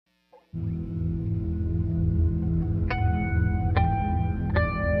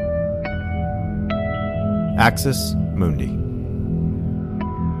Axis Mundi.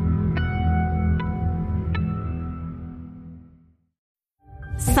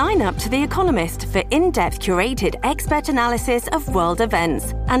 Sign up to The Economist for in-depth curated expert analysis of world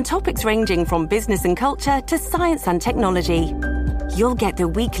events and topics ranging from business and culture to science and technology. You'll get the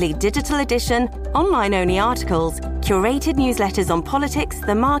weekly digital edition, online-only articles, curated newsletters on politics,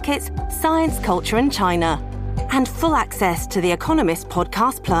 the markets, science, culture and China, and full access to The Economist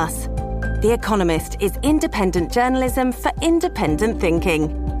Podcast Plus. The Economist is independent journalism for independent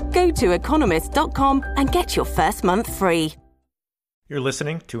thinking. Go to economist.com and get your first month free. You're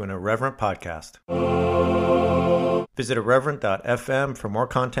listening to an Irreverent podcast. Visit irreverent.fm for more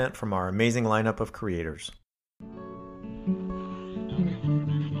content from our amazing lineup of creators.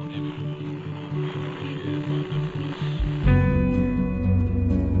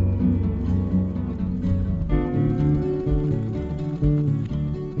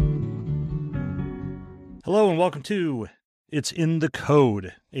 Hello and welcome to It's in the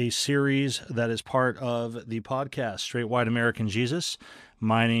Code, a series that is part of the podcast Straight White American Jesus.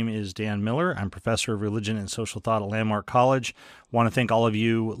 My name is Dan Miller. I'm professor of religion and social thought at Landmark College. Want to thank all of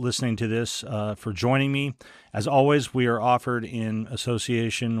you listening to this for joining me. As always, we are offered in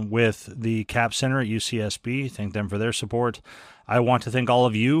association with the CAP Center at UCSB. Thank them for their support. I want to thank all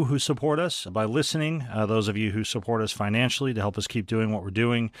of you who support us by listening, those of you who support us financially to help us keep doing what we're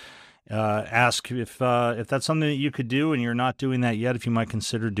doing. Ask if that's something that you could do and you're not doing that yet, if you might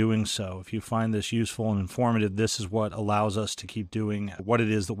consider doing so. If you find this useful and informative, this is what allows us to keep doing what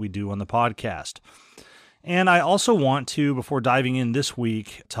it is that we do on the podcast. And I also want to, before diving in this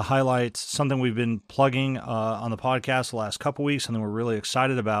week, to highlight something we've been plugging on the podcast the last couple weeks, something we're really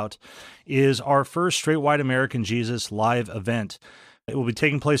excited about, is our first Straight White American Jesus live event. It will be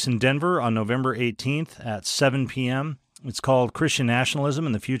taking place in Denver on November 18th at 7 p.m., It's called Christian Nationalism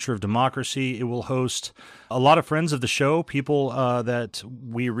and the Future of Democracy. It will host a lot of friends of the show, people that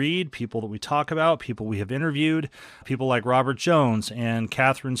we read, people that we talk about, people we have interviewed, people like Robert Jones and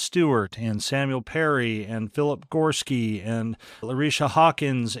Catherine Stewart and Samuel Perry and Philip Gorski and Larisha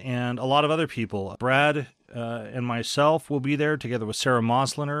Hawkins and a lot of other people. Brad and myself will be there together with Sarah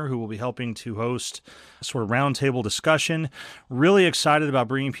Mosliner, who will be helping to host a sort of roundtable discussion. Really excited about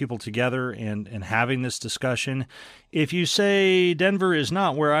bringing people together and having this discussion. If you say Denver is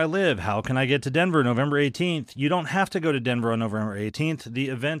not where I live, how can I get to Denver November 18th? You don't have to go to Denver on November 18th. The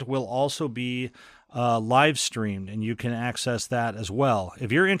event will also be live streamed, and you can access that as well.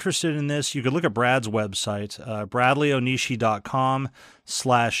 If you're interested in this, you could look at Brad's website.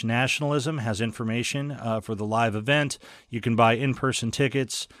 bradleyonishi.com/nationalism has information for the live event. You can buy in-person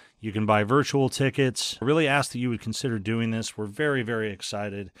tickets. You can buy virtual tickets. I really ask that you would consider doing this. We're very, very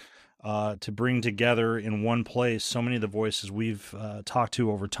excited to bring together in one place so many of the voices we've talked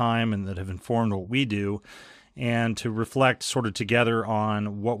to over time and that have informed what we do, and to reflect sort of together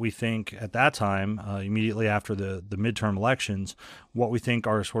on what we think at that time, immediately after the midterm elections, what we think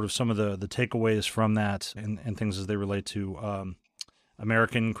are sort of some of the takeaways from that and things as they relate to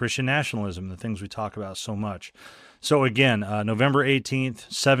American Christian nationalism, the things we talk about so much. So again, November 18th,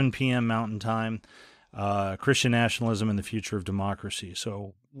 7 p.m. Mountain Time, Christian Nationalism and the Future of Democracy.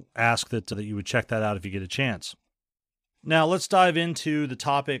 So ask that you would check that out if you get a chance. Now, let's dive into the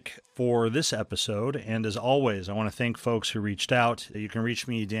topic for this episode. And as always, I want to thank folks who reached out. You can reach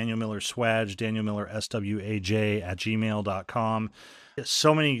me, Daniel Miller Swaj, Daniel Miller SWAJ @gmail.com.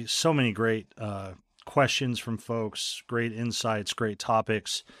 So many great questions from folks, great insights, great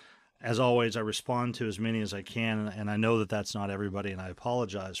topics. As always, I respond to as many as I can, and I know that that's not everybody, and I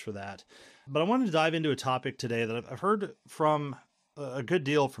apologize for that. But I wanted to dive into a topic today that I've heard from a good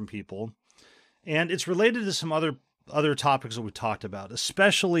deal from people, and it's related to some other topics that we talked about,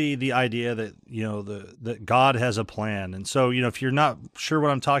 especially the idea that, that God has a plan. And so, if you're not sure what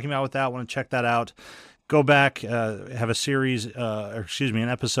I'm talking about with that, want to check that out, go back, have a series, an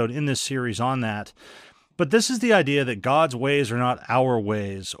episode in this series on that. But this is the idea that God's ways are not our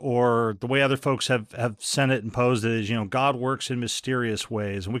ways, or the way other folks have sent it and posed it is, God works in mysterious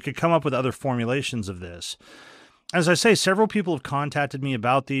ways. And we could come up with other formulations of this. As I say, several people have contacted me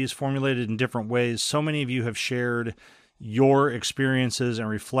about these, formulated in different ways. So many of you have shared your experiences and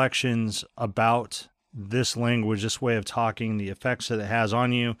reflections about this language, this way of talking, the effects that it has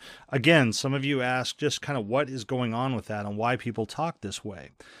on you. Again, some of you ask just kind of what is going on with that and why people talk this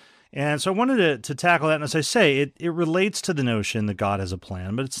way. And so I wanted to tackle that. And as I say, it relates to the notion that God has a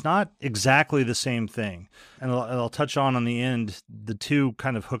plan, but it's not exactly the same thing. And I'll touch on the end, the two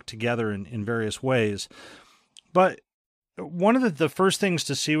kind of hook together in various ways. But One of the first things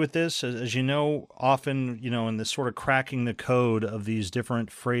to see with this, as you know, often, in this sort of cracking the code of these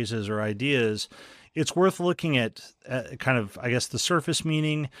different phrases or ideas, it's worth looking at kind of, I guess, the surface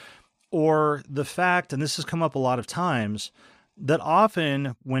meaning or the fact, and this has come up a lot of times, that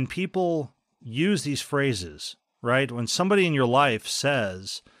often when people use these phrases, right, when somebody in your life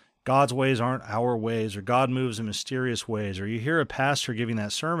says, God's ways aren't our ways, or God moves in mysterious ways, or you hear a pastor giving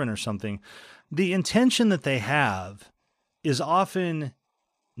that sermon or something, the intention that they have is often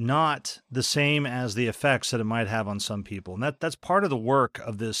not the same as the effects that it might have on some people. And that's part of the work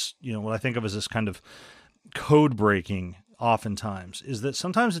of this, what I think of as this kind of code breaking oftentimes, is that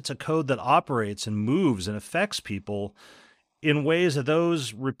sometimes it's a code that operates and moves and affects people in ways that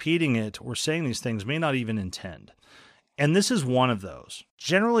those repeating it or saying these things may not even intend. And this is one of those.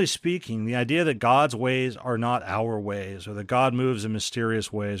 Generally speaking, the idea that God's ways are not our ways, or that God moves in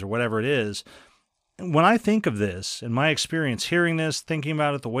mysterious ways, or whatever it is, when I think of this, in my experience hearing this, thinking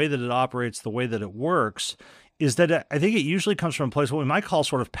about it, the way that it operates, the way that it works, is that I think it usually comes from a place what we might call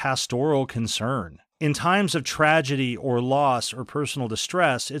sort of pastoral concern. In times of tragedy or loss or personal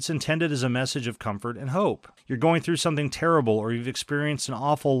distress, it's intended as a message of comfort and hope. You're going through something terrible, or you've experienced an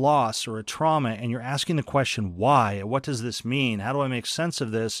awful loss or a trauma, and you're asking the question, why? What does this mean? How do I make sense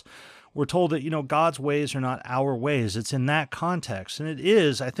of this? We're told that, God's ways are not our ways. It's in that context. And it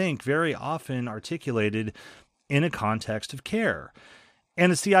is, I think, very often articulated in a context of care.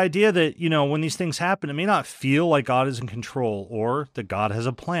 And it's the idea that, when these things happen, it may not feel like God is in control or that God has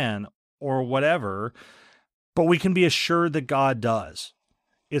a plan or whatever, but we can be assured that God does.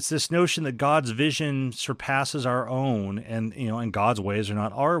 It's this notion that God's vision surpasses our own, and and God's ways are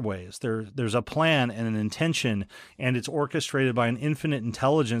not our ways. There's a plan and an intention, and it's orchestrated by an infinite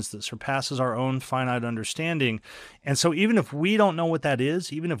intelligence that surpasses our own finite understanding. And so even if we don't know what that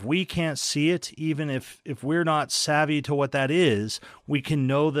is, even if we can't see it, even if we're not savvy to what that is, we can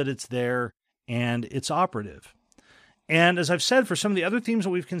know that it's there and it's operative. And as I've said, for some of the other themes that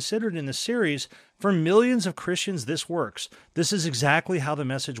we've considered in this series, for millions of Christians, this works. This is exactly how the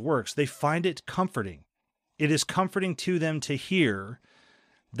message works. They find it comforting. It is comforting to them to hear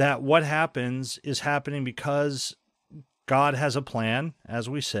that what happens is happening because God has a plan, as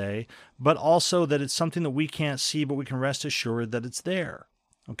we say, but also that it's something that we can't see, but we can rest assured that it's there.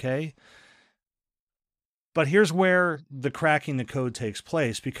 Okay? But here's where the cracking the code takes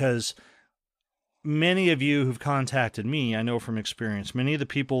place, because many of you who've contacted me, I know from experience, many of the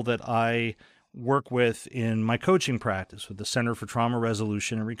people that I work with in my coaching practice with the Center for Trauma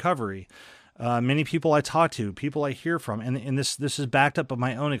Resolution and Recovery, many people I talk to, people I hear from, and this is backed up by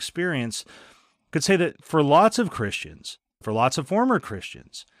my own experience, could say that for lots of Christians, for lots of former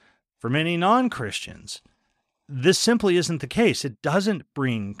Christians, for many non-Christians, this simply isn't the case. It doesn't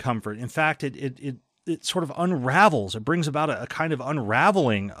bring comfort. In fact, it sort of unravels. It brings about a kind of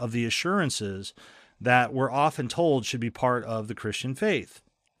unraveling of the assurances that we're often told should be part of the Christian faith.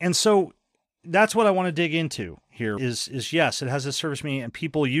 And so that's what I want to dig into here is yes, it has a service meaning, and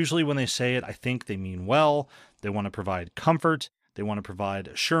people usually when they say it, I think they mean well. They want to provide comfort. They want to provide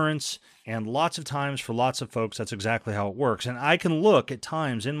assurance. And lots of times for lots of folks, that's exactly how it works. And I can look at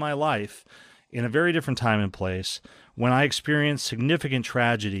times in my life in a very different time and place when I experienced significant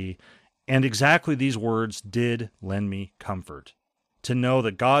tragedy, and exactly these words did lend me comfort, to know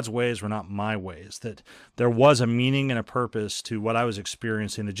that God's ways were not my ways, that there was a meaning and a purpose to what I was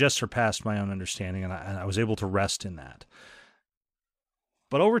experiencing that just surpassed my own understanding, and I was able to rest in that.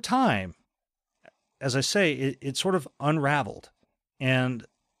 But over time, as I say, it sort of unraveled, and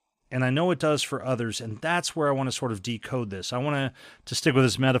I know it does for others, and that's where I want to sort of decode this. I want to stick with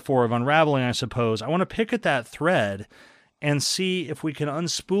this metaphor of unraveling, I suppose. I want to pick at that thread and see if we can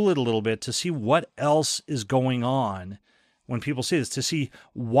unspool it a little bit to see what else is going on when people see this, to see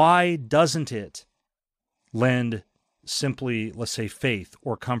why doesn't it lend simply, let's say, faith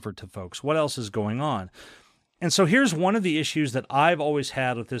or comfort to folks. What else is going on? And so here's one of the issues that I've always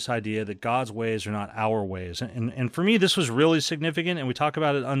had with this idea that God's ways are not our ways. And for me, this was really significant, and we talk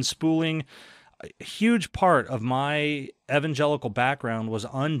about it unspooling. A huge part of my evangelical background was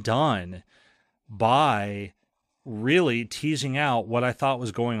undone by really teasing out what I thought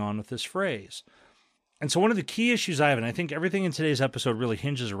was going on with this phrase. And so one of the key issues I have, and I think everything in today's episode really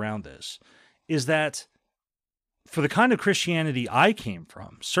hinges around this, is that for the kind of Christianity I came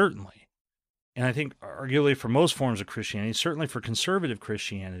from, certainly, and I think arguably for most forms of Christianity, certainly for conservative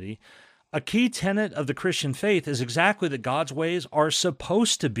Christianity, a key tenet of the Christian faith is exactly that God's ways are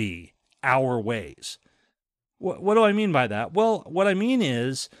supposed to be our ways. What do I mean by that? Well, what I mean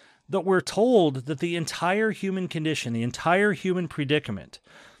is that we're told that the entire human condition, the entire human predicament,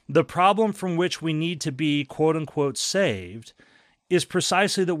 The problem from which we need to be quote unquote saved is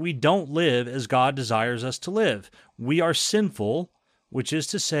precisely that we don't live as God desires us to live. We are sinful, which is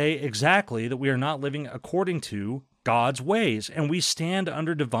to say exactly that we are not living according to God's ways, and we stand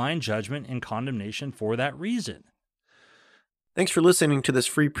under divine judgment and condemnation for that reason. Thanks for listening to this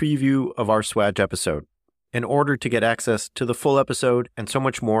free preview of our Swag episode. In order to get access to the full episode and so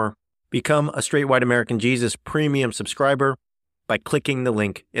much more, become a Straight White American Jesus premium subscriber by clicking the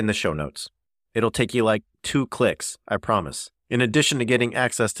link in the show notes. It'll take you like 2 clicks, I promise. In addition to getting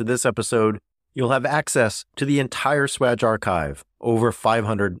access to this episode, you'll have access to the entire Swag archive, over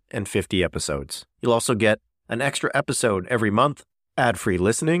 550 episodes. You'll also get an extra episode every month, ad-free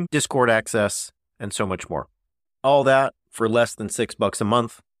listening, Discord access, and so much more. All that for less than $6 a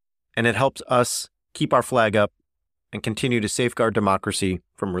month, and it helps us keep our flag up and continue to safeguard democracy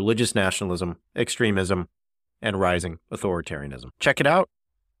from religious nationalism, extremism, and rising authoritarianism. Check it out.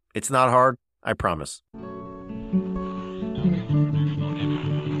 It's not hard, I promise.